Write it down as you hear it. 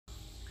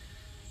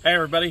Hey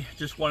everybody,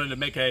 just wanted to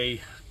make a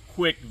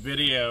quick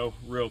video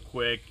real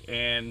quick,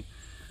 and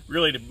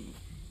really the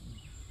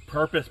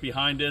purpose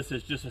behind this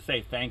is just to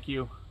say thank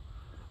you.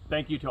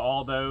 Thank you to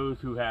all those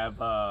who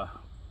have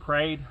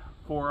prayed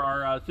for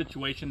our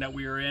situation that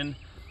we are in.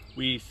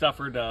 We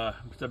suffered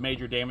some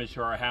major damage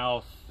to our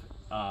house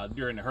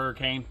during the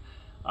hurricane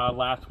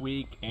last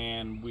week,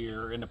 and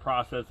we're in the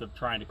process of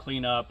trying to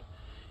clean up,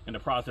 in the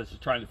process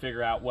of trying to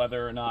figure out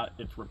whether or not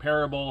it's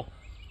repairable,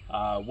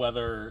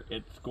 whether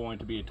it's going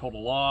to be a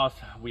total loss.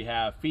 We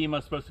have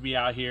FEMA supposed to be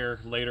out here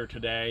later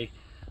today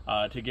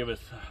to give us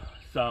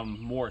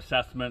some more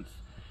assessments.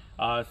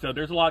 So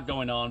there's a lot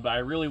going on, but I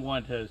really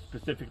want to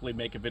specifically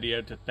make a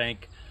video to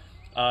thank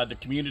the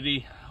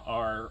community,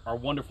 our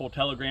wonderful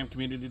Telegram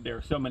community. There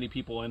are so many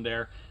people in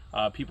there,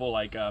 people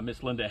like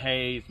Miss Linda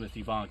Hayes, Miss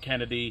Yvonne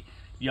Kennedy,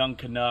 Young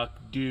Canuck,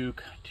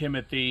 Duke,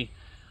 Timothy,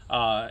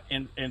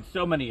 and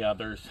so many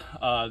others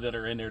that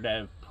are in there that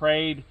have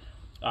prayed,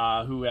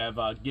 who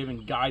have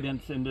given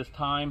guidance in this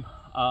time.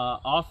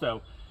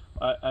 Also,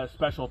 a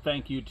special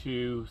thank you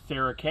to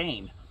Sarah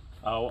Kane,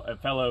 a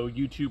fellow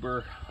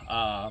YouTuber,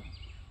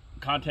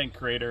 content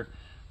creator,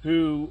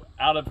 who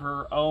out of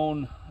her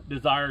own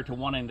desire to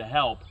wanting to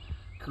help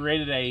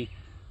created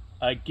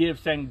a Give,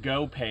 Send,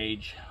 Go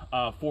page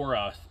for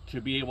us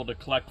to be able to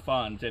collect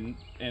funds, and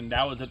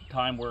that was a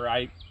time where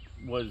I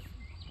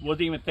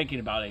wasn't even thinking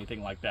about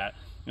anything like that.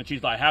 And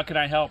she's like, how can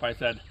I help? I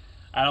said,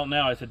 I don't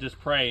know. I said, just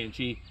pray. And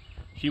she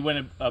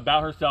went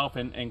about herself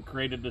and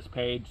created this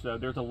page. So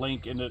there's a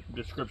link in the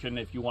description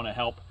if you want to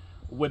help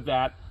with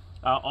that.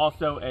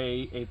 Also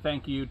a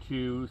thank you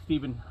to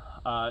Stephen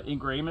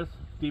Ingramus.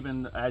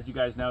 Stephen, as you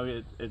guys know,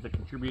 is a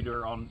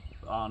contributor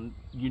on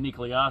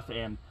Uniquely Us,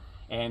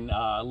 and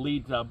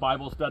leads a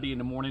Bible study in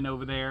the morning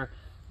over there.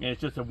 And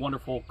it's just a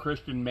wonderful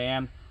Christian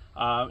man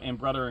and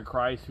brother in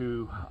Christ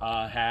who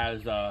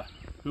has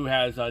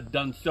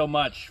done so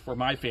much for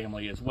my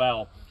family as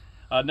well.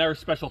 Another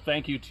special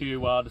thank you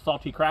to the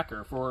Salty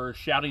Cracker for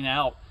shouting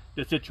out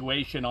the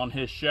situation on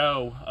his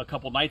show a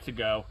couple nights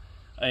ago,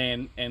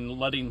 and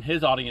letting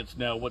his audience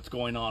know what's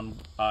going on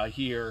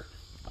here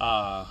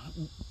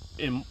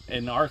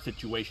in our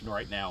situation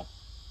right now.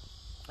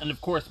 And of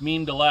course,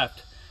 Meme to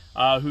Left,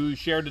 who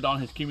shared it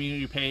on his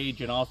community page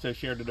and also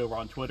shared it over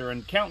on Twitter,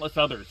 and countless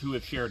others who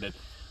have shared it.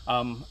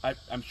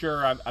 I'm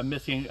sure I'm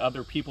missing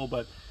other people,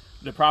 but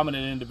the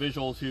prominent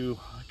individuals who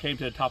came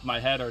to the top of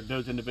my head are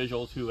those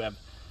individuals who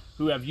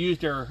have used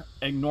their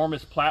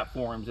enormous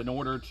platforms in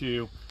order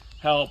to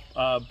help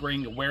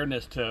bring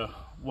awareness to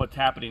what's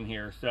happening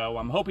here. So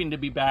I'm hoping to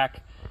be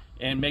back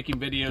and making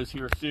videos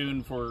here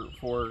soon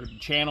for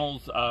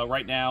channels.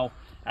 Right now,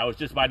 I was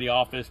just by the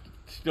office,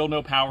 still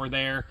no power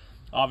there,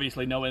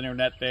 obviously no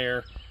internet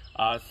there.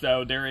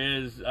 So there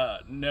is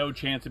no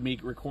chance of me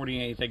recording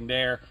anything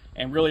there,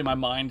 and really my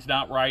mind's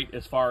not right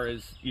as far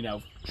as, you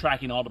know,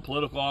 tracking all the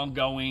political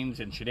ongoings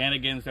and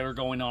shenanigans that are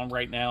going on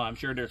right now. I'm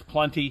sure there's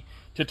plenty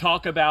to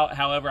talk about.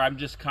 However, I'm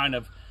just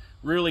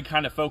really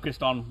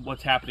focused on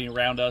what's happening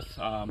around us,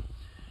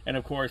 and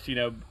of course, you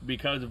know,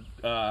 because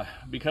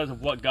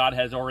of what God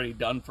has already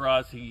done for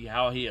us,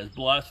 how He has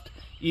blessed,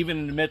 even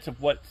in the midst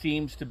of what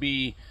seems to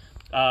be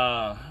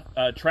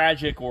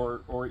tragic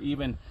or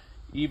even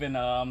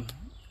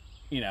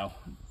you know,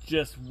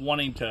 just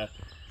wanting to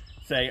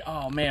say,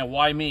 oh man,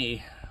 why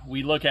me?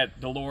 We look at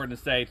the Lord and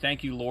say,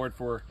 thank you, Lord,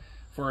 for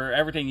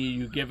everything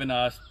you've given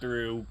us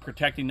through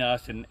protecting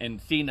us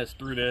and seeing us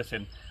through this.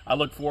 And I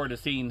look forward to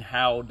seeing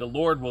how the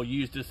Lord will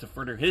use this to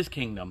further His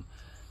kingdom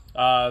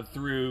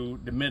through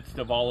the midst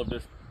of all of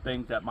this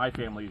things that my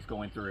family is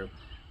going through.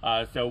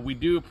 So we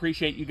do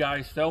appreciate you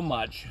guys so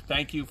much.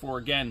 Thank you for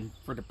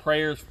the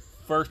prayers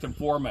first and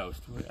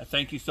foremost.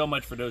 Thank you so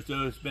much for those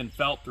have been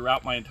felt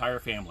throughout my entire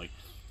family.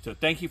 So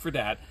thank you for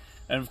that.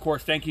 And of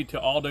course, thank you to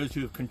all those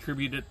who have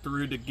contributed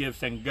through the Give,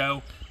 Send,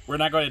 Go. We're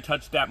not going to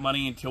touch that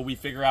money until we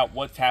figure out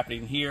what's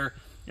happening here,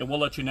 and we'll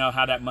let you know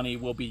how that money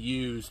will be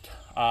used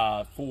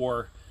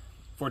for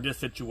this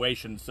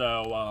situation.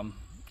 So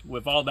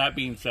with all that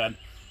being said,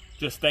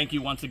 just thank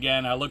you once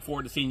again. I look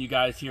forward to seeing you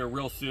guys here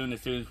real soon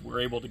as we're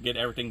able to get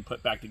everything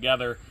put back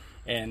together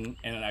and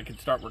I can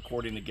start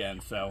recording again.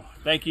 So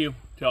thank you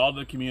to all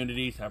the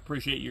communities. I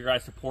appreciate your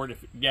guys' support.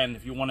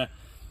 If you want to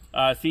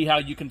see how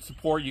you can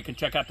support, you can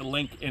check out the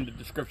link in the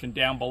description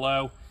down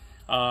below.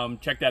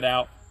 Check that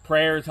out.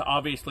 Prayers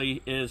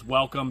obviously is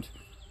welcomed.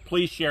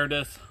 Please share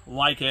this,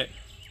 like it,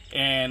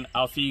 and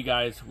I'll see you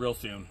guys real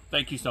soon.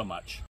 Thank you so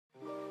much.